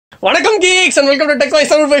வணக்கம் Geeks and welcome to tech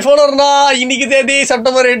voice Tamil by ஃபோனர்னா. இன்னைக்கு தேதி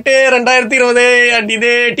செப்டம்பர் 8, 2020 அண்ட்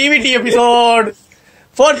இது டிவிடி எபிசோட்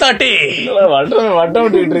 430. வட்டம்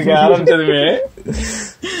விட்டுட்டு இருக்க ஆரம்பிச்சதுமே.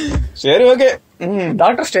 சரி, ஓகே.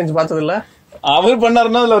 டாக்டர் ஸ்ட்ரேஞ்ச் பார்த்தது இல்ல? அவர்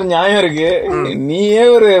பண்ணாருன்னா அதுல ஒரு நியாயம் இருக்கு. நீயே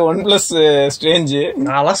ஒரு OnePlus ஸ்ட்ரேஞ்ச்.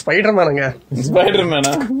 நான் ஸ்பைடர் மேனுங்க. ஸ்பைடர்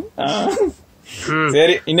மேனா?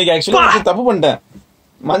 சரி, இன்னைக்கு ஆக்சுவலி தப்பு பண்ணிட்டேன்.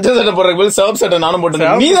 மஞ்சள் சட்டை போடுறதுக்கு சிவப்பு சட்டை நானும்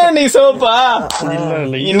போட்டேன். நீதான் நீ சிவப்பா?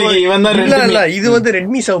 இன்னைக்கு இவன் தான். இல்ல, இது வந்து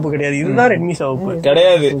ரெட்மி சிவப்பு கிடையாது. இதுதான் ரெட்மி சிவப்பு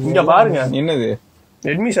கிடையாது. இங்க பாருங்க, என்னது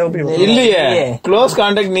ரெட்மி சிவப்பு இல்லையே. க்ளோஸ்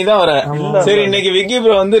கான்டாக்ட் நீ தான் வர. சரி, இன்னைக்கு விக்கி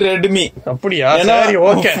ப்ரோ வந்து ரெட்மி. அப்படியா? சரி,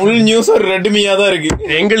 ஓகே. ஃபுல் நியூஸ் ஒரு ரெட்மியா தான் இருக்கு.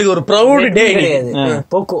 எங்களுக்கு ஒரு ப்ரௌட் டே கிடையாது.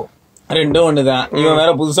 போக்கோ ரெண்டும் ஒண்ணுதான். இவன்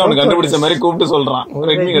வேற புதுசா ஒண்ணு கண்டுபிடிச்ச மாதிரி கூப்பிட்டு சொல்றான்.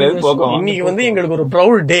 ரெட்மி கிடையாது, போக்கோ. இன்னைக்கு வந்து எங்களுக்கு ஒரு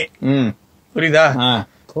ப்ரௌட் டே. புரியுதா?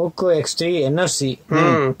 POCO X3 NFC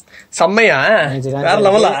செம்மையா, வேற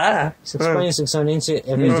லெவலா. 6.67 inch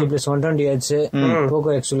FHD plus 120Hz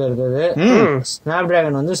POCO X ல இருக்குது.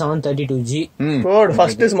 Snapdragon வந்து 732G.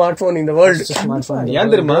 ஃபர்ஸ்ட் ஸ்மார்ட் போன் இந்த வேர்ல்ட். ஸ்மார்ட் போன்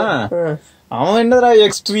ஏன் தெரியுமா? அவன் என்னடா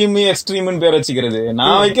எக்ஸ்ட்ரீம் பேர் வச்சுக்கிறது.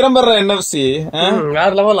 நான் வைக்கிறேன் பாரு NFC. வேற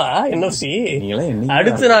லெவலா NFC.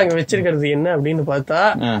 அடுத்து நாங்க வச்சிருக்கிறது என்ன அப்படின்னு பார்த்தா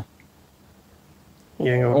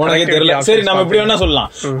உனக்கு தெரியல. சரி, நம்ம இப்படி வேணா சொல்லலாம்.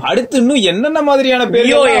 அடுத்து இன்னும் என்னென்ன மாதிரியான பேர்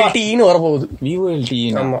VOLTE வரப்போகுது. VOLTE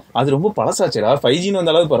அது ரொம்ப பழசாச்சுடா. 5G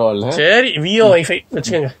வந்த அளவுக்கு பரவாயில்ல. சரி, Vivo Wi-Fi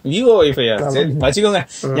வச்சுக்கோங்க. Vivo Wi-Fi சரி வச்சுக்கோங்க.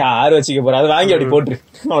 யாரு வச்சுக்க போறா? அது வாங்கி அப்படி போட்டுரு,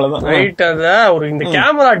 அவ்வளவுதான். ரைட். அத ஒரு இந்த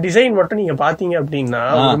கேமரா டிசைன் மட்டும் நீங்க பாத்தீங்க அப்படின்னா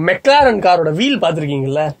மெக்லாரன் காரோட வீல்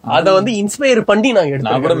பாத்துருக்கீங்கல்ல, அத வந்து இன்ஸ்பயர் பண்ணி நாங்க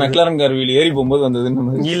எடுத்தோம். நான் கூட மெக்லாரன் கார் வீல் ஏறி போகும்போது வந்தது.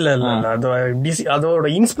 இல்ல, அதோட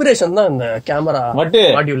இன்ஸ்பிரேஷன் தான் இந்த கேமரா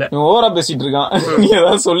மாடியூல். ஓவரா பேசிட்டு இருக்கான்.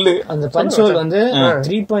 ஏதாவது சொல்லு. அந்த பஞ்ச் ஹோல் வந்து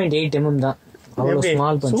 3.8 mm தான். அவ்வளவு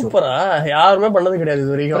ஸ்மால் பஞ்ச். சூப்பரா, யாருமே பண்ணது கிடையாது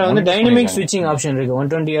இது வரைக்கும். அப்புறம் வந்து டைனமிக் ஸ்விட்சிங் ஆப்ஷன் இருக்கு.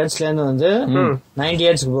 120 Hz ல இருந்து வந்து 90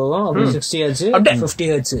 Hz க்கு போகும். அப்புறம் 60 Hz, 50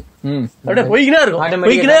 Hz அப்படியே போய்க்கினே இருக்கும்.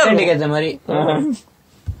 ஆட்டோமேட்டிக்கா ஏத்த மாதிரி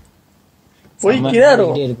போய்க்கினே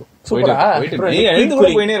இருக்கும். சூப்பரா.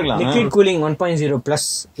 Liquid cooling 1.0 plus.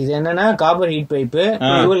 இது என்னன்னா copper heat pipe,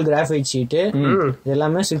 dual graphite sheet. இது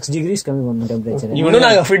எல்லாமே 6 degrees கம்மி பண்ணும் டெம்பரேச்சர். இன்னும்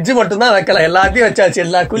நாங்க ஃப்ரிட்ஜ் மட்டும் தான் வைக்கல, எல்லாத்தையும் வச்சாச்சு.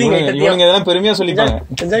 எல்லா கூலிங் ஐட்டத்தையும் பெருமையா சொல்லிப்பாங்க.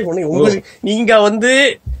 என்ஜாய் பண்ணுங்க. உங்களுக்கு நீங்க வந்து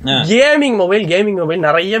கேமிங் மொபைல்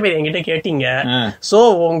நிறைய பேர் என்கிட்ட கேட்டீங்க. சோ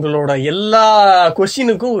உங்களோட எல்லா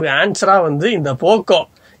கொஸ்டினுக்கும் ஒரு ஆன்சரா வந்து இந்த போக்கோ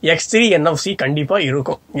X3 NFC கண்டிப்பா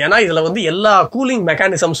இருக்கும். ஏன்னா இதுல வந்து எல்லா கூலிங்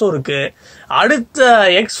மெக்கானிசம்ஸும் இருக்கு. அடுத்த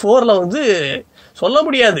X4ல வந்து சொல்ல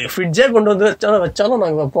முடியாது, ஃப்ரிட்ஜே கொண்டு வந்து வச்சாலும்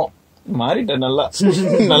நாங்க வைப்போம். மாறிட்டேன்,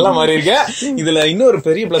 நல்லா மாறி இருக்க. இதுல இன்னொரு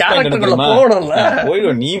பெரிய பிளஸ் பாயிண்ட்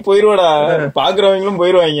போயிடுவோம். நீ போயிருவாடா, பாக்குறவங்களும்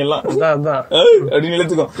போயிருவாங்க எல்லாம். அப்படின்னு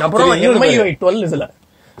எழுத்துக்கோ. அப்புறம் MIUI 12 இதுல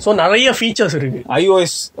சோ நிறைய ஃபீச்சர்ஸ் இருக்கு.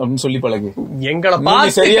 iOS அப்படின்னு சொல்லி பழகு. எங்களை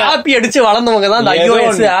பார்த்து காப்பி அடிச்சு வளர்ந்தவங்க தான் இந்த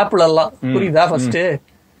iOS ஆப்ல எல்லாம். புரியுதா? ஃபர்ஸ்ட்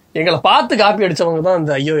எங்களை பார்த்து காப்பி அடிச்சவங்க தான்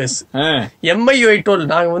இந்த iOS. MIUI 12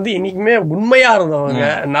 நாங்க வந்து இன்னைக்குமே உண்மையா இருந்தவங்க.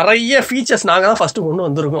 நிறைய ஃபீச்சர்ஸ் நாங்க தான் ஃபர்ஸ்ட் கொண்டு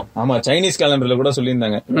வந்திருக்கோம். ஆமா, சைனீஸ் கேலண்டர்ல கூட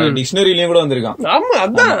சொல்லியிருந்தாங்க, டிக்ஷனரியிலயும் கூட வந்திருக்கான். ஆமா,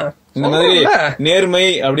 அதான் இந்த மாதிரி நேர்மை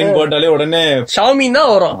அப்படின்னு போட்டாலே உடனே ஷாமி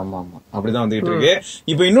தான் வரும். ஆமா ஆமா, அப்படிதான் வந்துகிட்டு இருக்கு.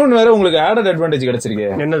 இப்ப இன்னொன்னு வேற உங்களுக்கு ஆடட் அட்வான்டேஜ் கிடைச்சிருக்கு.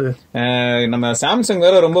 என்னது? நம்ம சாம்சங்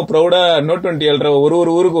வேற ரொம்ப ப்ரௌடா Note 20 Ultra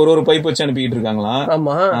ஒரு ஊருக்கு ஒரு பைப் வச்சு அனுப்பிட்டு இருக்காங்களாம்.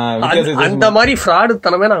 ஆமா, அந்த மாதிரி ஃப்ராடு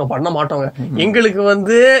தனமே நாங்க பண்ண மாட்டோங்க. எங்களுக்கு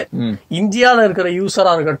வந்து இந்தியால இருக்கிற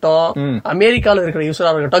யூசரா இருக்கட்டும், அமெரிக்கால இருக்கிற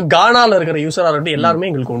யூசரா இருக்கட்டும், கானால இருக்கிற யூசரா இருக்கட்டும், எல்லாருமே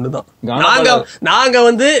எங்களுக்கு ஒண்ணுதான். நாங்க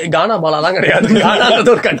வந்து கானா பாலாலாம் கிடையாது.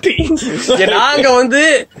 கானான்றது ஒரு கண்ட்ரி. நாங்க வந்து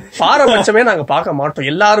பாரபட்சமே நாங்க பார்க்க மாட்டோம்.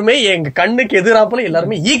 எல்லாருமே எங்க கண்ணுக்கு எதிராப்புல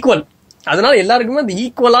எல்லாருமே ஈக்குவல். அதனால எல்லாருக்குமே அந்த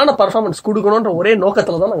ஈக்குவலான பெர்ஃபார்மன்ஸ் கொடுக்கணும்ன்ற ஒரே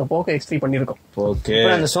நோக்கத்துல தான் நாங்க POCO X3 பண்ணிருக்கோம். ஓகே.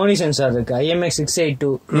 அந்த சோனி சென்சார் இருக்கு,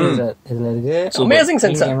 IMX682 இதுல இருக்கு. Amazing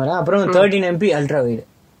sensor. அப்புறம் 13 MP அல்ட்ரா வைட்.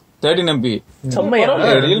 13 MP செம்மையா.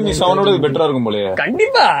 Realme 7 பெட்டரா இருக்கும் போலயே.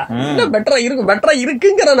 கண்டிப்பா இன்னும் பெட்டரா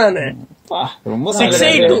இருக்குங்கற நானு. ரொம்ப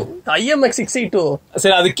 682 IMX 682.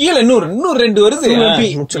 சரி, அது கீழ இன்னும் ரெண்டு வருது.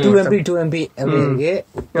 2 MP அப்படி இருக்கு.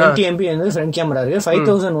 20 MP வந்து ஃப்ரண்ட் கேமரா இருக்கு.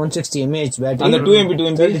 5160 mAh பேட்டரி. அந்த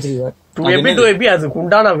 2 MP அதுக்கு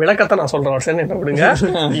உண்டான விளக்கத்தை நான் சொல்றேன். என்ன விடுங்க.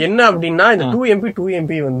 என்ன அப்படின்னா இந்த 2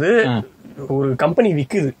 MP வந்து ஒரு கம்பெனி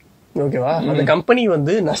விக்குது. ஓகேவா? அந்த கம்பெனி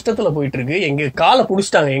வந்து நஷ்டத்துல போயிட்டு இருக்கு. எங்க காலை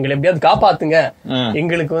புடிச்சிட்டாங்க, எங்களை எப்படியாவது காப்பாத்துங்க,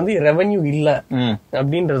 எங்களுக்கு வந்து ரெவென்யூ இல்ல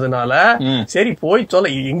அப்படின்றதுனால சரி போய்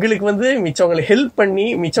சொல்ல, எங்களுக்கு வந்து மிச்சவங்களை ஹெல்ப் பண்ணி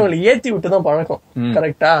மிச்சவங்களை ஏத்தி விட்டுதான் பழக்கம்.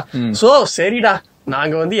 கரெக்டா? சோ சரிடா,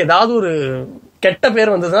 நாங்க வந்து ஏதாவது ஒரு கெட்ட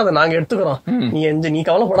பேர் வந்ததுன்னா அதை நாங்க எடுத்துக்கிறோம். நீ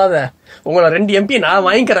கவலைப்படாத, உங்களை 2 MP நான்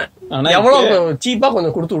வாங்கிக்கிறேன், எவ்வளவு சீப்பா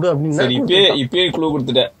கொஞ்சம் கொடுத்து விடு அப்படின்னு. இப்பயே க்ளூ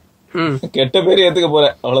கொடுத்துட்டேன். கெட்ட பேர் ஏத்துக்க போற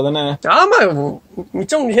அவ்வளவுதானே. ஆமா,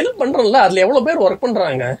 மிச்சம் ஹெல்ப் பண்றோம்ல, அதுல எவ்வளவு பேர் ஒர்க்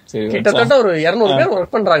பண்றாங்க, கிட்டத்தட்ட ஒரு 200 பேர்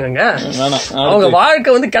ஒர்க் பண்றாங்க. அவங்க வாழ்க்கை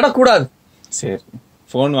வந்து கிடக்கூடாது. சரி,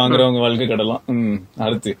 போன் வாங்குறவங்க வாழ்க்கை கடலாம்.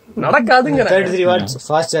 அடுத்து நடக்காதுங்க. 33 வாட்ஸ்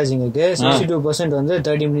ஃபாஸ்ட் சார்ஜிங் இருக்கு. 62% வந்து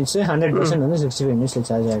 30 மினிட்ஸ், 100% வந்து 65 மினிட்ஸ்ல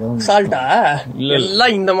சார்ஜ் ஆயிடும். சால்ட்டா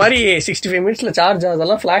எல்லாம் இந்த மாதிரி 65 மினிட்ஸ்ல சார்ஜ்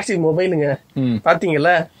ஆகுதெல்லாம் ஃபிளாக்ஷிப் மொபைலுங்க.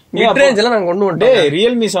 பாத்தீங்கல்ல, மிட் ரேஞ்ச் எல்லாம் நாங்க கொண்டு வந்துட்டோம்.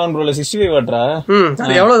 Realme 7 Proல 65 வாட்டா?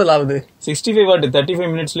 அது எவ்வளவு ஆகுது? 65 வாட் 35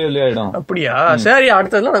 மினிட்ஸ்ல ஆயிடும். அப்படியா? சரி,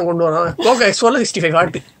 அடுத்ததுல நாங்க கொண்டு வரோம். POCO X4ல 65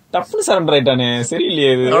 what. டப்புனு சரண்டர் ஆயிட்டானே,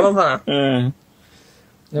 சரியில்லையே இது. அவ்வளவுதான்.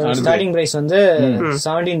 ஸ்டார்டிங் பிரைஸ் வந்து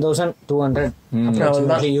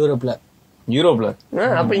 17,200 யூரோப்ல.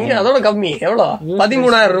 அப்ப இங்க அதோட கம்மி. எவ்வளவு?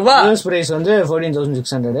 13,000 ரூபாய். யூஎஸ் பிரைஸ் வந்து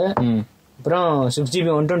 14,600. அப்புறம் 6GB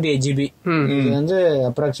 128GB இது வந்து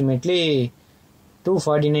அப்ராக்சிமேட்லி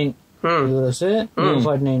 $249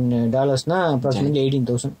 $249 அப்ராக்சிமேட்லி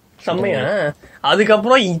 18,000. செம்மையா.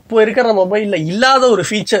 அதுக்கப்புறம் இப்போ இருக்கிற மொபைல்ல இல்லாத ஒரு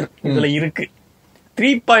ஃபீச்சர் இதுல இருக்கு.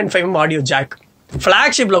 3.5 ஆடியோ ஜாக்.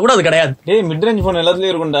 பிளாக்ஷிப்ல கூட அது கிடையாது. டேய், மிட் ரேஞ்ச் போன்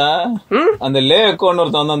எல்லாத்துலயும் இருக்கும்டா. அந்த லே எக்கோன்னு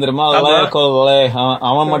ஒருத்தன் தான் தெரியுமா,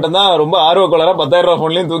 அவன் மட்டும் தான் ரொம்ப ஆர்வ கோளரா 10,000 ரூபாய்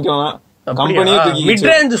போன்லயும் தூக்குவான். கம்பெனியே தூக்கி. மிட்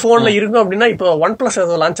ரேஞ்ச் போன்ல இருக்கும் அப்படின்னா இப்போ OnePlus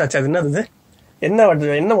ஏதோ லான்ச் ஆச்சு. அது என்னது? என்ன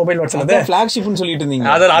மொபைல் வாட்ஸ் அது? பிளாக்ஷிப்னு சொல்லிட்டு இருந்தீங்க.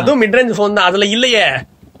 அதுவும் மிட் ரேஞ்ச் போன் தான். அதுல இல்லையே,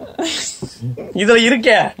 இதுல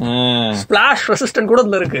இருக்கே ஸ்பிளாஷ் ரெசிஸ்டன்ட் கூட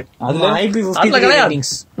இதுல இருக்கு. அதுல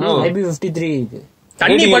IP53 இருக்கு.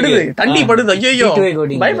 தண்ணி படுது. ஐயோ,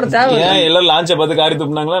 பயப்பட தேவை. எல்லாரும் லான்ச்ச பார்த்து காரி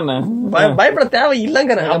துப்புனாங்களா என்ன? பயப்பட தேவை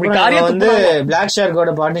இல்லங்க. அப்படி காரியம் வந்து பிளாக்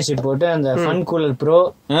ஷார்க்கோட பார்ட்னர்ஷிப் போட்டு அந்த fun cooler bro,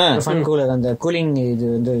 fun cooler அந்த கூலிங் இது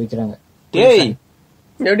வந்து விக்கிறாங்க. டேய்,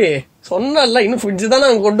 எப்படி சொன்னல, இன்னும் ஃப்ரிட்ஜ் தான்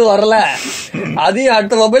நாங்க கொண்டு வரல. அதையும்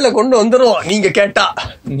அடுத்த மொபைல்ல கொண்டு வந்துருவோம். நீங்க கேட்டா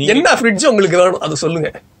என்ன ஃப்ரிட்ஜ் உங்களுக்கு வேணும் அது சொல்லுங்க.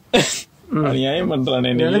 நியாயம் பண்றானே.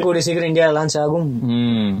 கூடிய சீக்கிரம் இந்தியா லான்ச் ஆகும்.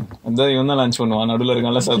 இவன் தான் லான்ச் பண்ணுவான். நடுவுல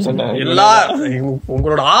இருக்கான்ல சப்செட். எல்லா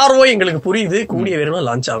உங்களோட ஆர்வம் எங்களுக்கு புரியுது. கூடிய விரைவில்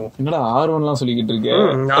லான்ச் ஆகும். என்னடா ஆர்வம் எல்லாம் சொல்லிக்கிட்டு இருக்கேன்.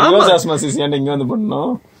 இங்க வந்து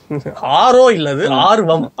பண்ணணும். ஆர்வம் இல்லது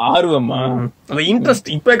ஆர்வம். ஆர்வமா? அந்த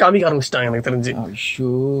இன்ட்ரெஸ்ட் இப்ப காமிக்க ஆரம்பிச்சிட்டாங்க எனக்கு தெரிஞ்சு.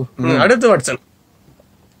 அடுத்து Watson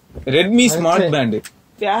Redmi smart pant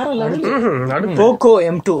POCO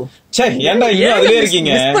M2. ஏன்டா இன்னும் அதுலயே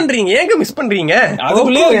இருக்கீங்க? மிஸ் பண்றீங்க. ஏங்க மிஸ் பண்றீங்க?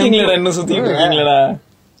 அதுக்குள்ளே இருக்கீங்களா? இன்னும் சுத்திட்டு இருக்கீங்களா?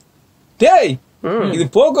 டேய், இது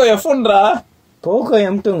POCO F1டா. POCO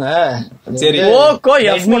M2ங்க. சரி, POCO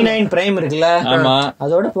F9 Prime இருக்குல்ல, ஆமா,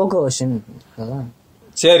 அதோட POCO வெர்ஷன்.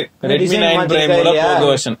 சரி, Redmi 9 Prime ஓட POCO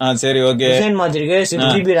வெர்ஷன். சரி, ஓகே. டிசைன் மாதிரி இருக்கு.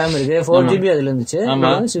 6GB RAM இருக்கு. 4GB அதுல இருந்துச்சு.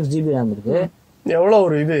 6GB RAM இருக்கு. எவ்வளவு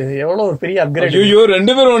ஒரு இது, எவ்வளவு ஒரு பெரிய அப்கிரேட். ஐயோ,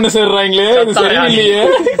 ரெண்டு பேரும் ஒண்ணு சேர்றாங்களே, இது சரியில்லையே.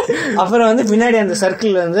 அப்புறம் வந்து பின்னாடி அந்த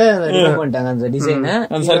சர்க்கிள் வந்து ரிமூவ் பண்ணிட்டாங்க. அந்த டிசைன்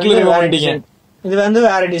அந்த சர்க்கிள் ரிமூவ் பண்ணிட்டீங்க. இது வந்து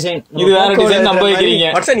வேற டிசைன். இது வேற டிசைன் நம்ப வைக்கிறீங்க.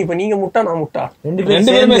 வாட்சன் இப்ப நீங்க முட்டா நான் முட்டா ரெண்டு பேரும்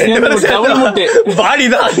டபுள் முட்டு. பாடி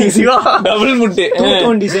தான் சிவா டபுள் முட்டு.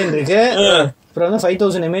 டிசைன் இருக்கு. அப்புறம் வந்து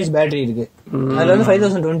 5000 mAh பேட்டரி இருக்கு. அதுல வந்து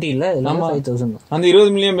 5020 இல்ல, இதுல 5000. அந்த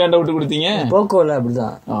 20 மில்லியம் பேண்ட் அவுட் கொடுத்தீங்க. போக்கோல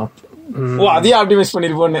அப்படிதான். ஓ, அதையே ஆப்டிமைஸ்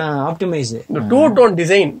பண்ணிருப்போம். ஆப்டிமைஸ் டூ டோன்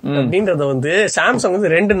டிசைன் அப்படின்றத வந்து சாம்சங்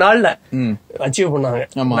வந்து 2 நாள்ல அச்சீவ் பண்ணாங்க.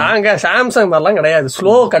 நாங்க சாம்சங் மாதிரிலாம் கிடையாது,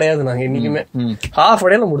 ஸ்லோ கிடையாது. நாங்க என்னைக்குமே ஹாஃப்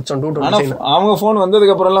டேல முடிச்சோம் டூ டோன் டிசைன். அவங்க போன்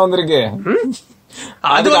வந்ததுக்கு அப்புறம் எல்லாம் வந்திருக்கு.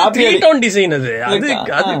 அது 3 டோன் டிசைன். அது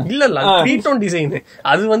இல்ல 3 டோன் டிசைன்.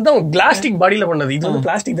 அது வந்து அவங்க பிளாஸ்டிக் பாடியில பண்ணது. இது வந்து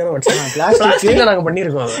பிளாஸ்டிக் தானே வச்சாங்க. பிளாஸ்டிக்ல நாங்க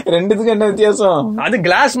பண்ணிருக்கோம். ரெண்டுத்துக்கு என்ன வித்தியாசம்? அது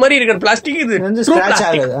கிளாஸ் மாதிரி இருக்கிற பிளாஸ்டிக், இது வந்து ஸ்கிராட்ச்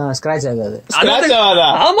ஆகாது. ஸ்கிராட்ச் ஆகாது. ஸ்கிராட்ச் ஆகாதா?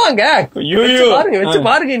 ஆமாங்க, வச்சு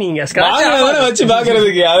பாருங்க. நீங்க ஸ்கிராட்ச் வச்சு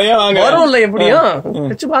பாக்குறதுக்கு அதையே வாங்க வரும்ல, எப்படியும்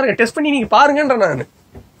வச்சு பாருங்க, டெஸ்ட் பண்ணி நீங்க பாருங்கன்ற நானு.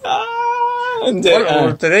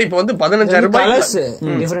 இப்ப வந்து 15,000 ரூபாய் கலர்ஸ்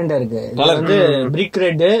டிஃபரெண்டா இருக்கு. கலர் வந்து பிரிக்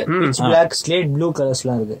red, pitch black, slate blue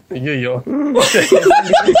கலர்ஸ்லாம் இருக்கு. ஐயோ,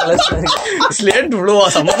 ஸ்லேட் ப்ளூவா?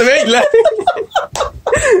 சம்பந்தமே இல்ல.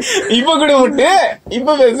 இப்ப கூட விட்டு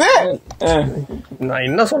இப்ப பேசு. நான்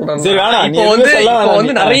என்ன சொல்றேன், இப்போ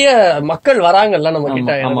வந்து நிறைய மக்கள் வராங்கல்ல நம்ம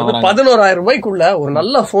கிட்ட. 11,000 ரூபாய்க்குள்ள ஒரு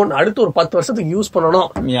நல்ல போன் அடுத்து ஒரு 10 வருஷத்துக்கு யூஸ் பண்ணணும்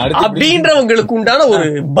அப்படின்றவங்களுக்கு உண்டான ஒரு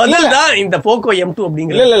பதில் தான் இந்த POCO M2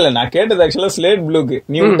 அப்படிங்கிற. இல்ல, நான் கேட்டது ஆக்சுவலா ஸ்லேட் ப்ளூக்கு.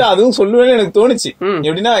 நீ விட்டு அதுவும் சொல்லுவேன்னு எனக்கு தோணுச்சு.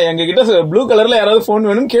 எப்படின்னா எங்க கிட்ட ப்ளூ கலர்ல யாராவது போன்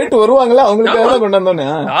வேணும் கேட்டு வருவாங்களா, அவங்களுக்காக கொண்டு வந்தோன்னு.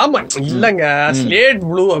 ஆமா, இல்லங்க, ஸ்லேட்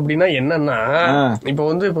ப்ளூ அப்படின்னா என்னன்னா, இப்ப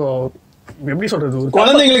வந்து இப்போ எப்படி சொல்றது, ஒரு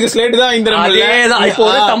குழந்தைங்களுக்கு ஸ்லேட் தான் இந்த அதேதான். இப்போ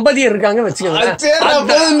ஒரு தம்பதியர் இருக்காங்க வச்சுக்கோங்க,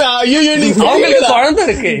 அவங்களுக்கு குழந்தை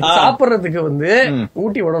இருக்கு, சாப்பிடுறதுக்கு வந்து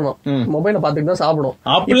ஊட்டி விடணும், மொபைல பாத்துட்டு தான் சாப்பிடும்.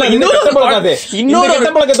 இன்னொரு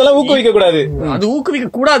பழக்கத்தெல்லாம் ஊக்குவிக்க கூடாது, அது ஊக்குவிக்க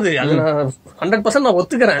கூடாது, அது நான் 100% நான்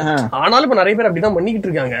ஒத்துக்கிறேன். ஆனாலும் இப்ப நிறைய பேர் அப்படிதான் பண்ணிக்கிட்டு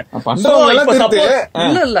இருக்காங்க.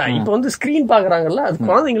 இல்ல இப்ப வந்து ஸ்கிரீன் பாக்குறாங்கல்ல, அது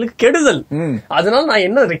குழந்தைங்களுக்கு கெடுதல். அதனால நான்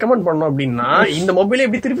என்ன ரெக்கமெண்ட் பண்ணணும் அப்படின்னா, இந்த மொபைல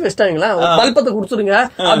எப்படி திருப்பி வச்சிட்டாங்களா, பல்பத்தை குடுத்துருங்க,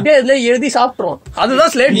 அப்படியே இதுல எழுதி சாப்பிட்டுரும்.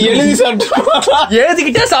 அதுதான் ஸ்லேட், எழுதி சாப்பிட்டு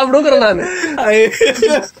எழுதிக்கிட்டே சாப்பிடுங்கிறேன் நானு.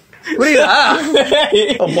 புரியுதா?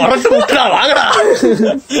 வாங்கடா,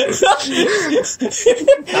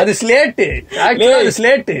 அது ஸ்லேட்டு, அது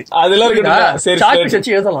ஸ்லேட்டு, அதெல்லாம்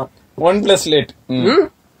வச்சு எழுதலாம். OnePlus ஸ்லேட்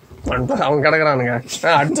அவங்க கிடக்குறானுங்க.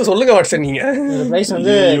 அடுத்து சொல்லுங்க வாட்ஸ்அப். நீங்க பிரைஸ்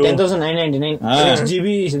வந்து 10,999, 6GB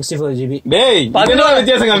 64GB. டேய் 11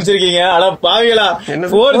 வித்தியாசம் காமிச்சிருக்கீங்க. அட பாவிகளா,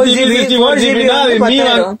 4GB 64GB தான் அது மீ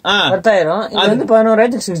 10,000. இது வந்து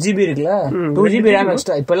 11,000 6GB இருக்குல, 2GB RAM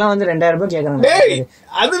எக்ஸ்ட்ரா. இப்ப எல்லாம் வந்து 2,000 ரூபாய் கேக்குறாங்க.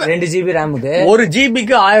 அது 2GB RAMக்கு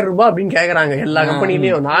 1GBக்கு 1000 ரூபாய் அப்படின்னு கேக்குறாங்க எல்லா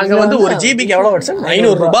கம்பெனிலயும். நாங்க வந்து 1GBக்கு எவ்வளவு வாட்ஸ்அப்,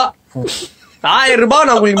 500 ரூபாய். 1000 ரூபாய்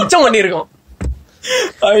நான் உங்களுக்கு மிச்சம் பண்ணிருக்கோம்.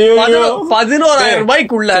 11,000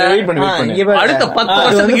 ரூபாய்க்குள்ள அடுத்த 10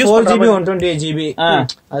 வருஷத்துக்கு 4GB 128GB.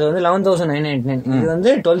 அது வந்து 11,999. இது வந்து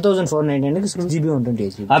 12,499க்கு 6GB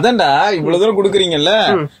 128GB. அதான்டா இவ்வளவு தூரம் குடுக்குறீங்கல்ல,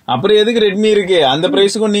 அப்புறம் எதுக்கு ரெட்மி இருக்கு? அந்த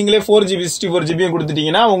பிரைஸுக்கும் நீங்களே 4GB 64GB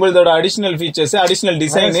கொடுத்துட்டீங்கன்னா உங்களோட additional features, additional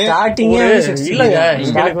design starting இல்லங்க.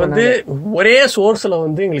 எங்களுக்கு வந்து ஒரே சோர்ஸ்ல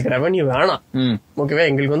வந்து எங்களுக்கு ரெவன்யூ வேணாம், ஓகேவா?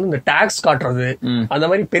 எங்களுக்கு வந்து இந்த டாக்ஸ் காட்டுறது அந்த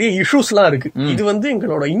மாதிரி பெரிய இஷ்யூஸ் எல்லாம் இருக்கு. இது வந்து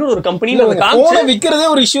எங்களோட இன்னொரு கம்பெனில விக்கிறதே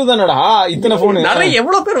ஒரு இஷ்யூ தானடா. இத்தனை போன் நிறைய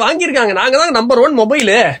எவ்வளவு பேர் வாங்கிருக்காங்க. நாங்க தான் நம்பர் 1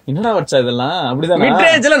 மொபைல். என்னடா வச்சா இதெல்லாம்? அப்படிதான் மிட்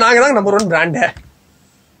ரேஞ்ச்ல நாங்க தான் நம்பர் 1 பிராண்ட்.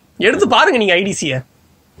 எடுத்து பாருங்க நீங்க ஐடிசிய.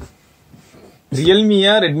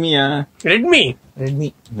 ரியல்மியா ரெட்மியா? ரெட்மி.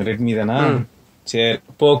 ரெட்மி தானா? சரி,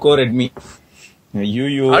 போகோ ரெட்மி.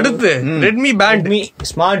 ஐயோ, அடுத்து ரெட்மி பேண்ட்,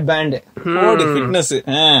 ஸ்மார்ட் பேண்ட், கோட் ஃபிட்னஸ்,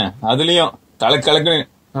 அதுலயும் கலக்கு.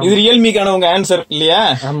 இது ரியல்மிக்கான உங்க ஆன்சர் இல்லையா?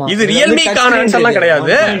 இது ரியல்மிக்கான ஆன்சர்லாம்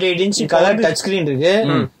கிடையாது. 1.8 இன்ச் கலர் டச் ஸ்கிரீன் இருக்கு.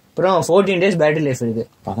 அப்புறம் 14 days பேட்டரி லைஃப் இருக்கு.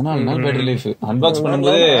 14 நாள் பேட்டரி லைஃப். அன்பாக்ஸ்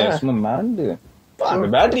பண்ணும்போது சும்மா மறந்து அந்த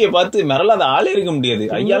பேட்டரிய பார்த்து மிரளாத ஆளே இருக்க முடியாது.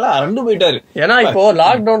 ஐயாலாம் அரண்டு போயிட்டாரு. ஏன்னா இப்போ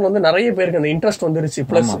லாக்டவுன் வந்து நிறைய பேருக்கு அந்த இன்ட்ரெஸ்ட் வந்துருச்சு.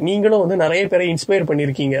 பிளஸ் நீங்களும் வந்து நிறைய பேரை இன்ஸ்பயர்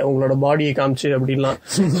பண்ணிருக்கீங்க உங்களோட பாடியை காமிச்சு அப்படின்லாம்.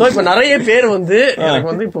 சோ இப்ப நிறைய பேர் வந்து எனக்கு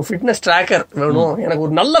வந்து இப்போ ஃபிட்னஸ் ட்ராக்கர் வேணும், எனக்கு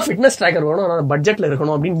ஒரு நல்ல ஃபிட்னஸ் ட்ராக்கர் வேணும், ஆனா பட்ஜெட்ல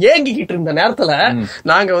இருக்கணும் அப்படின்னு ஏங்கிக்கிட்டு இருந்த நேரத்துல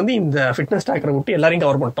நாங்க வந்து இந்த ஃபிட்னஸ் ட்ராக்கரை விட்டு எல்லாரையும்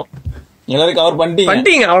கவர் பண்ணிட்டோம். எல்லாரும் கவர்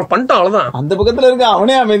பண்ணிட்டீங்க. அவர் பண்ணிட்டோம், அவ்வளவுதான். அந்த பக்கத்துல இருக்க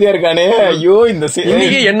அவனே அமைதியா இருக்கானே. ஐயோ, இந்த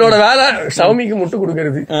என்னோட வேலை ஷவுமிக்கு முட்டு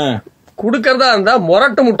கொடுக்கறது. குடுக்கறதா இருந்தா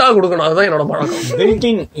மொரட்டு முட்டா குடுக்கணும், அதுதான் என்னோட பழக்கம்.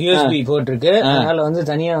 பில்டின் USB போட்டிருக்கு, அதனால வந்து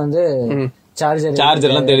தனியா வந்து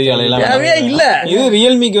சார்ஜர் எல்லாம் தேவையே இல்ல. இது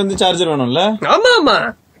ரியல்மிக்கு வந்து சார்ஜர் வேணும்ல? ஆமா,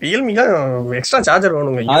 ரியல்மிக்கு எக்ஸ்ட்ரா சார்ஜர்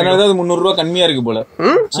வேணுங்க. அதனால 300 ரூபாய் கம்மியா இருக்கு போல.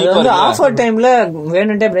 ஆஃபர் டைம்ல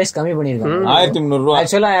வேணும்ட்டே பிரைஸ் கம்மி பண்ணிருக்காங்க. 1,300 ரூபாய்,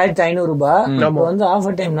 ஆக்சுவலா 1,500 ரூபாய். இப்போ வந்து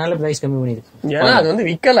ஆஃபர் டைம்னால பிரைஸ் கம்மி பண்ணிருக்கு. ஏன்னா அது வந்து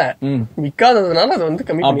விக்காததுனால அது வந்து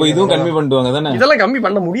கம்மி. அப்ப இதுவும் கம்மி பண்ணுவாங்க தானே? இதெல்லாம் கம்மி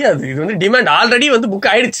பண்ண முடியாது. இது வந்து டிமாண்ட் ஆல்ரெடி வந்து புக்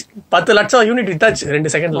ஆயிடுச்சு. 10 லட்சம் யூனிட் வித்தாச்சு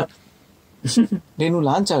 2 செகண்ட்ல. இன்னும்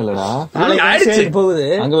லான்ச் ஆகலடா, போகுது.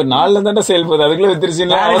 அங்க ஒரு 4 தாண்டா சேல் போகுது. அதுக்குள்ள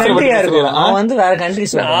வித்துருச்சுன்னா வந்து வேற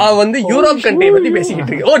கண்ட்ரிஸ். நான் வந்து யூரோப் கண்ட்ரி பத்தி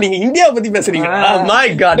பேசிக்கிட்டு இருக்கேன். ஓ, நீங்க இந்தியா பத்தி பேசுறீங்க? மை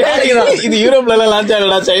காட், இது யூரோப்ல எல்லாம் லான்ச்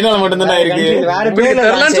ஆகலடா, சைனால மட்டும் தானே இருக்கு. வேற பேர்ல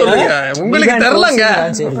தெரியலன்னு சொல்லுங்க. உங்களுக்கு தெரியலங்க.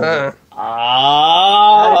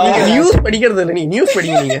 நியூஸ் படிக்கிறது இல்ல, நீ நியூஸ்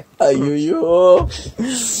படிங்க நீங்க. ஐயோ,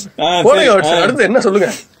 அடுத்து என்ன சொல்லுங்க?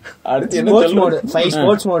 அடுத்து ஸ்போர்ட்ஸ் மோட், 5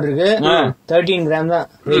 ஸ்போர்ட்ஸ் மோட் இருக்கு. 13 கிராம் தான்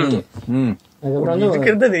வெயிட். அதுக்கப்புறம் வந்து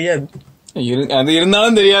இருக்கிறது தெரியாது, அது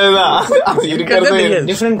இருந்தாலும் தெரியாதுதான்.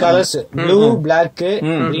 Different colours, blue, black,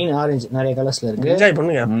 green, orange, நிறைய கலர்ஸ்ல இருக்கு. என்ஜாய்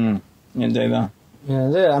பண்ணுங்க. என்ஜாய் தான். இது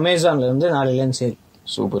வந்து அமேசான்ல இருந்து நாளைல இருந்து சேல்.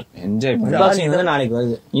 சூப்பர், என்ஜாய் பண்ணு. அன்பாக்சிங் வந்து நாளைக்கு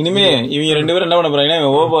வருது. இனிமே இவங்க 2 பேரும் என்ன பண்ண போறாங்கன்னா,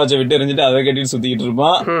 ஓப்போ வாட்சை விட்டு எரிஞ்சிட்டு அதை கட்டிட்டு சுத்திக்கிட்டு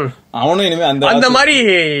இருப்பான். அவனும் இனிமே அந்த மாதிரி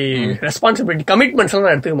ரெஸ்பான்சிபிலிட்டி கமிட்மெண்ட்ஸ்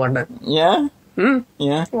எல்லாம் எடுத்துக்க மாட்டேன். ஏன்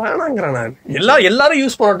வேணாங்கிறேன் நான். எல்லாரும்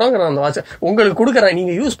யூஸ் பண்ணட்டும் அந்த வாட்ச் உங்களுக்கு கொடுக்கறேன்,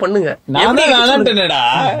 நீங்க யூஸ் பண்ணுங்க.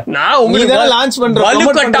 நான் உங்களுக்கு லான்ச் பண்றேன்,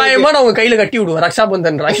 வலுக்கட்டாயமா நான் உங்க கையில கட்டி விடுவேன்,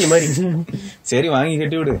 ரக்ஷாபந்தன் ராக்கி மாதிரி. சரி, வாங்கி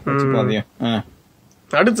கட்டி விடு.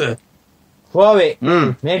 அடுத்து HUAWEI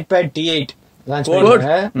MatePad T8 லான்ச்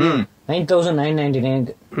பண்ணுங்க. 9,999.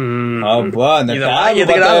 அப்பா, அந்த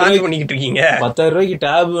பண்ணிக்கிட்டு இருக்கீங்க. 10,000 ரூபாய்க்கு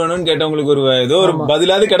டேப் வேணும்னு கேட்டவங்களுக்கு ஒரு ஏதோ ஒரு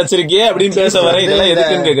பதிலாவது கிடைச்சிருக்கே அப்படின்னு பேச வர. இதெல்லாம்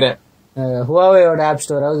எதுக்குன்னு கேக்குறேன். ஹுவாவேயோட ஆப்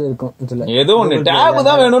ஸ்டோராவது இருக்கும் இதுல. ஏதோ ஒண்ணு டேப்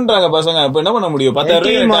தான் வேணும்ன்றாங்க பசங்க. அப்ப என்ன பண்ண முடியும்? 10,000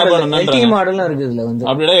 LT மாடலும் இருக்கு இதுல வந்து.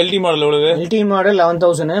 அப்படியே LT மாடல் எவ்வளவு? LT model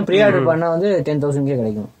 11,000. ப்ரீ ஆர்டர் பண்ணா வந்து 10,000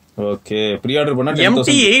 கிடைக்கும். ஓகே ப்ரீ ஆர்டர் பண்ணா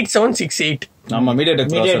MT8768. ஆமா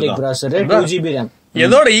மீடியாடெக் ப்ராசஸர் 2GB RAM.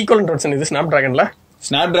 எதோட ஈக்குவலன்ட் வெர்ஷன் இது ஸ்னாப்டிராகன்ல?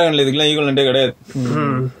 ஸ்னாப்டிராகன்ல இதுக்கெல்லாம் ஈக்குவலன்ட்டே கிடையாது.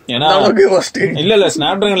 ஏன்னா இல்ல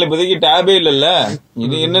ஸ்னாப்டிராகன்ல இப்போதைக்கு டேபே இல்லல்ல.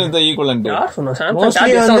 இது என்ன ஈக்குவலன்ட்?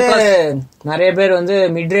 மோஸ்ட்லி வந்து நிறைய பேர் வந்து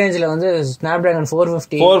மிட் ரேஞ்ச்ல வந்து ஸ்னாப்டிராகன்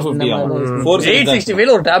 450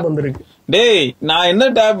 865 ஒரு டேப் வந்திருக்கு. டேய் நான் என்ன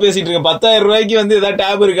டேப் பேசிட்டு இருக்கேன், 10,000 ரூபாய்க்கு வந்து ஏதாவது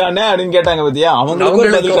டேப் இருக்கானே அப்படின்னு கேட்டாங்க பாத்தியா, அவங்களுக்கு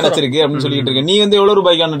ஒரு பதில் கிடைச்சிருக்கு அப்படின்னு சொல்லிட்டு இருக்கேன். நீ வந்து எவ்வளவு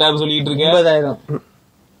ரூபாய்க்கான டேப் சொல்லிட்டு இருக்க? 90,000.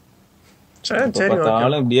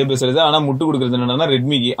 இப்படியே பேசுறது. ஆனா முட்டு கொடுக்கறது என்னன்னா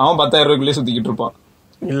ரெட்மிக்கு அவன் 10,000 ரூபாய்க்குள்ளே சுத்திக்கிட்டு இருப்பான்.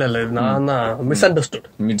 இல்ல நான் தான் மிஸ் அண்டர்ஸ்டுட்.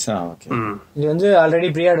 இது வந்து ஆல்ரெடி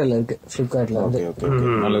ப்ரீ ஆர்டர்ல இருக்கு Flipkartல வந்து.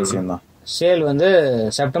 நல்ல விஷயம் தான். சேல் வந்து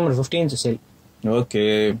செப்டம்பர் 15th சேல். ஓகே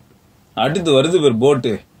அடுத்து வருது பேர் போட்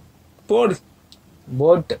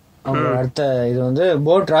அவங்க அடுத்த இது வந்து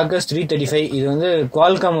போட் ராக்கர்ஸ் 335. இது வந்து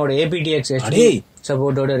குவால்காமோட APTX HD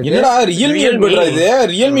சப்போர்ட்டோட இருக்கு. என்னடா ரியல்மி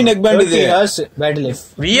நெக் பேண்ட் இது பேட்டரி லைஃப்.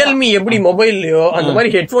 ரியல்மி எப்படி மொபைல்லயோ அந்த மாதிரி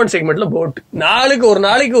ஹெட்போன் செக்மெண்ட்ல போட் ஒரு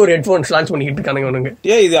நாளைக்கு ஒரு ஹெட்போன்ஸ் லான்ச் பண்ணிட்டு இருக்கானுங்க.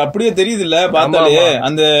 இது அப்படியே தெரியுது இல்ல பார்த்தாலே,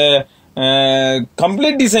 அந்த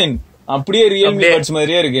கம்ப்ளீட் டிசைன் அப்படியே ரியல்மி பட்ஸ்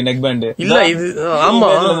மாதிரியே இருக்கு நெக் பேண்ட். இல்ல இது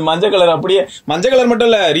ஆமா மஞ்சள் கலர், அப்படியே மஞ்சள் கலர் மட்டும்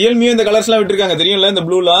இல்ல ரியல்மியும் இந்த கலர்ஸ் எல்லாம் விட்டுருக்காங்க தெரியும்ல, இந்த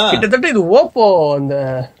ப்ளூலாம். கிட்டத்தட்ட இது ஓப்போ அந்த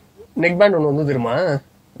நெக் பேண்ட் ஒன்னு வந்து தெரியுமா?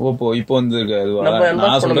 ஓப்போ இப்போ வந்து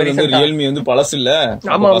நான் சொல்றது வந்து ரியல்மி வந்து பழசு இல்ல,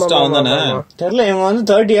 ஃபர்ஸ்ட் அவன் தானே தெரியல. இவங்க வந்து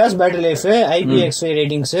 30 hours battery life, IPX5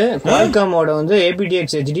 ratings, குவால்காமோட வந்து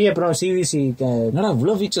APTX HD அப்புறம் CVC. என்னடா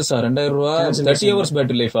இவ்வளவு ஃபீச்சர்ஸா? 2000 ரூபாய் 30 hours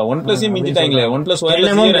பேட்டரி லைஃபா? OnePlus மிஞ்சிட்டாங்களே. OnePlus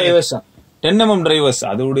 10mm drivers 10mm drivers.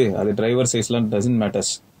 அது விடு, அது டிரைவர் சைஸ்லாம் டசன்ட்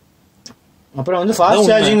மேட்டர்ஸ். அப்புறம் வந்து ஃபாஸ்ட்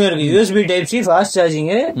சார்ஜிங் இருக்கு. USB Type-C fast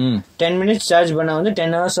charging. 10 minutes charge பண்ணா வந்து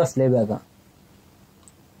 10 hours ஆஃப் ப்ளேபேக்.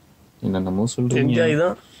 என்னமோ சொல்றீங்க.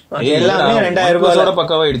 எல்லாமே 2000 ரூபாயோட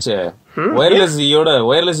பக்கவாயிடுச்சு. வயர்லெஸ்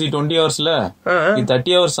 20 ஹவர்ஸ்ல இது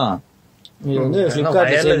 30 ஹவர்ஸ். இது வந்து Flipkart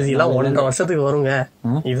எல்லாம் 1.5 வருஷத்துக்கு வருங்க.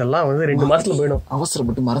 இதெல்லாம் வந்து 2 மாசத்துல போயிடும்.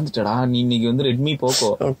 அவசரப்பட்டு மறந்துட்டடா நீ. இன்னைக்கு வந்து ரெட்மி போக்கோ.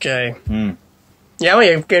 ஓகே ஏன்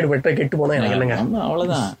எஃப்கேட் பெட்டர் கெட்டு போனா எனக்கு என்னங்க?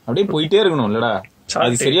 அவ்வளவுதான், அப்படியே போயிட்டே இருக்கணும் இல்லடா.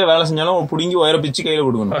 அது சரியா வேலை செஞ்சாலும் புடிங்கி ஒயர பிச்சு கையில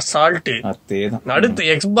கொடுக்கணும். சால்ட் அதேதான். அடுத்து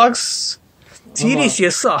Xbox Series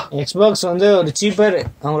S. Xbox வந்து ஒரு சீப்பர்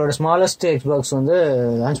அவங்களோட ஸ்மாலஸ்ட் Xbox வந்து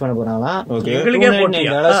லான்ச் பண்ண போறாங்களா.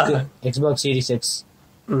 Xbox Series X,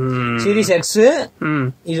 Series X.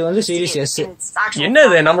 இது வந்து Series S.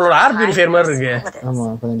 என்னது நம்மளோட ஏர் பியூரிஃபையர் மாதிரி இருக்கு. ஆமா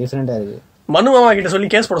கொஞ்சம் டிஃபரெண்டா இருக்கு. மனு மாமா கிட்ட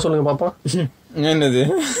சொல்லி கேஸ் போட சொல்லுங்க பாப்போம். என்னது?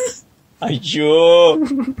 ஐயோ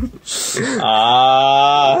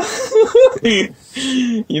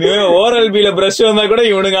இனிமே ORLB-ல பிரஷ் வந்தா கூட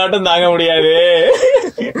இவனுக்கு ஆட்டம் தாங்க முடியாது.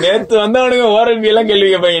 நேத்து வந்தவனுங்க ORLB எல்லாம்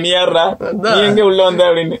கேள்வி கேட்பாங்க, நீ யாருடா, நீ எங்க உள்ள வந்த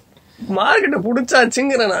அப்படின்னு. மார்க்கெட்ட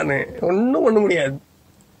புடிச்சாச்சுங்கிறேன் நானு, ஒண்ணும் பண்ண முடியாது.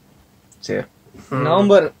 சரி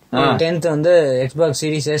நவம்பர் 10th வந்து Xbox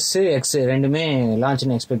Series S, X ரெண்டுமே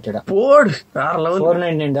லான்ச்னு எக்ஸ்பெக்டடா. போடு வேற லெவல்.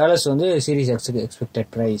 $499 வந்து Series X க்கு எக்ஸ்பெக்டட்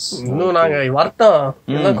பிரைஸ். இன்னும் நாங்க வரட்டும்,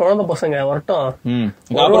 எல்லாம் குழந்தை பசங்க வரட்டும்,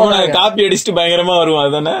 அப்புறம் நாங்க காப்பி அடிச்சுட்டு பயங்கரமா வருவோம்.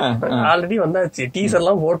 அதுதானே ஆல்ரெடி வந்தாச்சு, டீசர்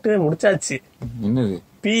எல்லாம் போட்டு முடிச்சாச்சு. என்னது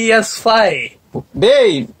PS5?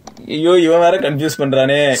 டேய் ஐயோ இவன் வேற கன்ஃபியூஸ்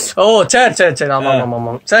பண்றானே. ஓ சரி ஆமா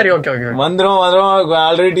சரி ஓகே வந்துரும்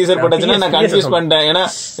ஆல்ரெடி டீசர் போட்டாச்சுன்னா நான் கன்ஃபியூஸ் பண்ணிட்டேன். ஏன்னா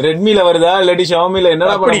ரெட்மில வருதா இல்லாட்டி ஷாமில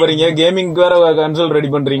என்னடா பண்ண போறீங்க, கேமிங்க்கு வேற கன்சோல்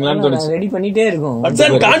ரெடி பண்றீங்களான்னு தோணுச்சு. ரெடி பண்ணிட்டே இருக்கும்.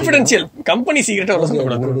 கான்ஃபிடென்ஷியல் கம்பெனி சீக்ரெட்டா வர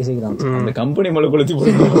சொல்லக்கூடாது. அந்த கம்பெனி மேல கொளுத்தி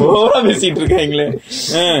போட்டு ஓவரா பேசிட்டு இருக்காங்களே.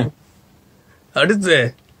 அடுத்து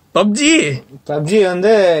பப்ஜி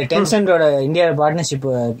வந்து டென்சென்டோட இந்தியா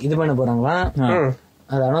பார்ட்னர்ஷிப் இது பண்ண போறாங்களா,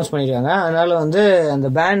 அதை அனௌன்ஸ் பண்ணிருக்காங்க. அதனால வந்து அந்த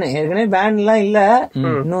பேன் ஏற்கனவே பேன் எல்லாம் இல்ல,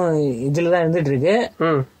 இன்னும் இதுலதான் இருந்துட்டு இருக்கு.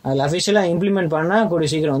 அதுல அபிஷியலா இம்ப்ளிமெண்ட் பண்ணா கூடிய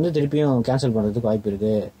சீக்கிரம் வந்து திருப்பியும் கேன்சல் பண்றதுக்கு வாய்ப்பு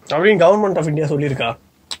இருக்கு அப்படின்னு கவர்மெண்ட் ஆஃப் இந்தியா சொல்லிருக்கா.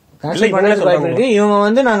 கேன்சல் பண்றதுக்கு வாய்ப்பு இருக்கு. இவங்க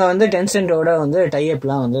வந்து நாங்க வந்து டென்சென்டோட வந்து டைப்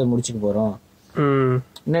எல்லாம் வந்து முடிச்சுக்க போறோம்.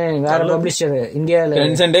 வேற பப்ளிஷர் இந்தியால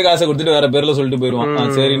டென்சென்டே காசை கொடுத்துட்டு வேற பேர்ல சொல்லிட்டு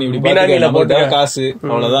போயிருவான். சரி நீ இப்படி போட்ட காசு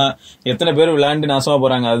அவ்வளவுதான். எத்தனை பேர் விளையாண்டு நாசமா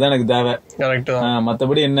போறாங்க, அதுதான் எனக்கு தேவை.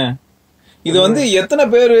 மத்தபடி என்ன, இது வந்து எத்தனை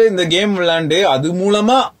பேரு இந்த கேம் விளையாண்டு அது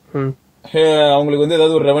மூலமா அவங்களுக்கு வந்து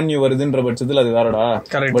ஏதாவது ஒரு ரெவன்யூ வருதுன்ற பட்சத்துல அது வேறடா.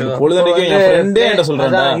 பொழுதுனைக்கு என் ஃப்ரெண்டே என்ன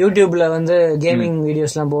சொல்றாங்க, யூடியூப்ல வந்து கேமிங்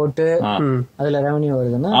வீடியோஸ் எல்லாம் போட்டு அதுல ரெவன்யூ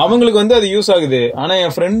வருதுன்னா அவங்களுக்கு வந்து அது யூஸ் ஆகுது. ஆனா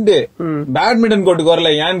என் ஃப்ரெண்டு பேட்மிண்டன் கோர்ட்டுக்கு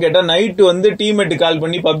வரல, ஏன்னு கேட்டா நைட்டு வந்து டீம்மேட் கால்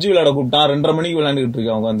பண்ணி பப்ஜி விளையாட கூப்பிட்டான். 2:30 மணிக்கு விளையாண்டுட்டு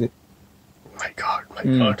இருக்கு அவங்க வந்து.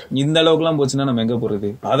 இந்த அளவுக்கு எல்லாம் போச்சுன்னா நம்ம எங்க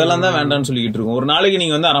போறது? அதெல்லாம் தான் வேண்டாம்னு சொல்லிட்டு இருக்கோம். ஒரு நாளைக்கு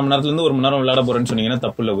நீங்க வந்து 1/2 மணி நேரத்துல இருந்து 1 மணி நேரம் விளையாட போறேன்னு சொன்னீங்கன்னா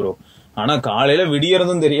தப்பு இல்ல ப்ரோ. ஆனா காலையில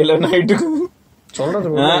விடியறதும் தெரியல, நைட்டுக்கு சொல்றது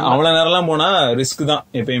அவ்வளவு நேரம் எல்லாம் போனா ரிஸ்க் தான்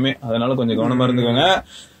எப்பயுமே. அதனால கொஞ்சம் கவனமா இருந்துக்கோங்க.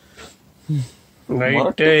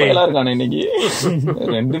 இருக்கானே இன்னைக்கு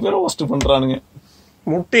 2 பேரும் ஹோஸ்ட் பண்றானுங்க.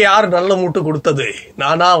 முட்டு யார் நல்ல முட்டு கொடுத்தது,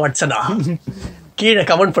 நானா வச்சனா? கீழே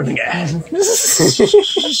கமெண்ட் பண்ணுங்க.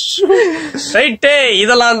 ரைட்டே,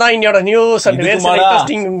 இதெல்லாம் தான் இன்னையோட நியூஸ். அண்ட்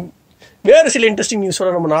வேறு சில இன்ட்ரெஸ்டிங் நியூஸோட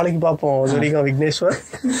நம்ம நாளைக்கு பார்ப்போம். அது வரைக்கும் விக்னேஸ்வர்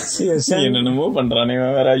என்னென்னமோ பண்றானே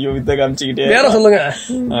வேற. ஐயோ வித்த காமிச்சுக்கிட்டே. வேற சொல்லுங்க.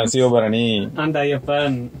 சிவபரணி அந்த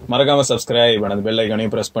ஐயப்பன் மறக்காம சப்ஸ்கிரைப் அந்த பெல்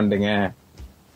ஐகானையும் பிரஸ் பண்ணுங்க.